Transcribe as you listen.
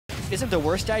isn't the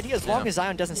worst idea as long as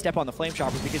Zion doesn't step on the Flame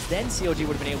Chopper, because then CLG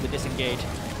would have been able to disengage.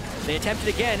 They attempted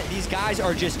again. These guys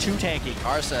are just too tanky.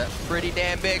 Arsa, pretty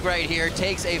damn big right here,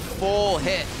 takes a full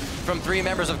hit from 3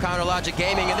 members of CounterLogic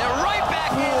Gaming, and they're right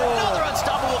back in. Another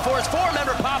unstoppable force,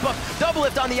 4-member pop-up, double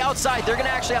lift on the outside. They're gonna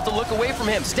actually have to look away from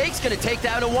him. Stake's gonna take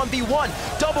down a 1v1.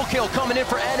 Double kill coming in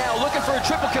for NL, looking for a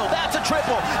triple kill. That's a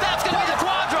triple. That's gonna be the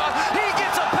quad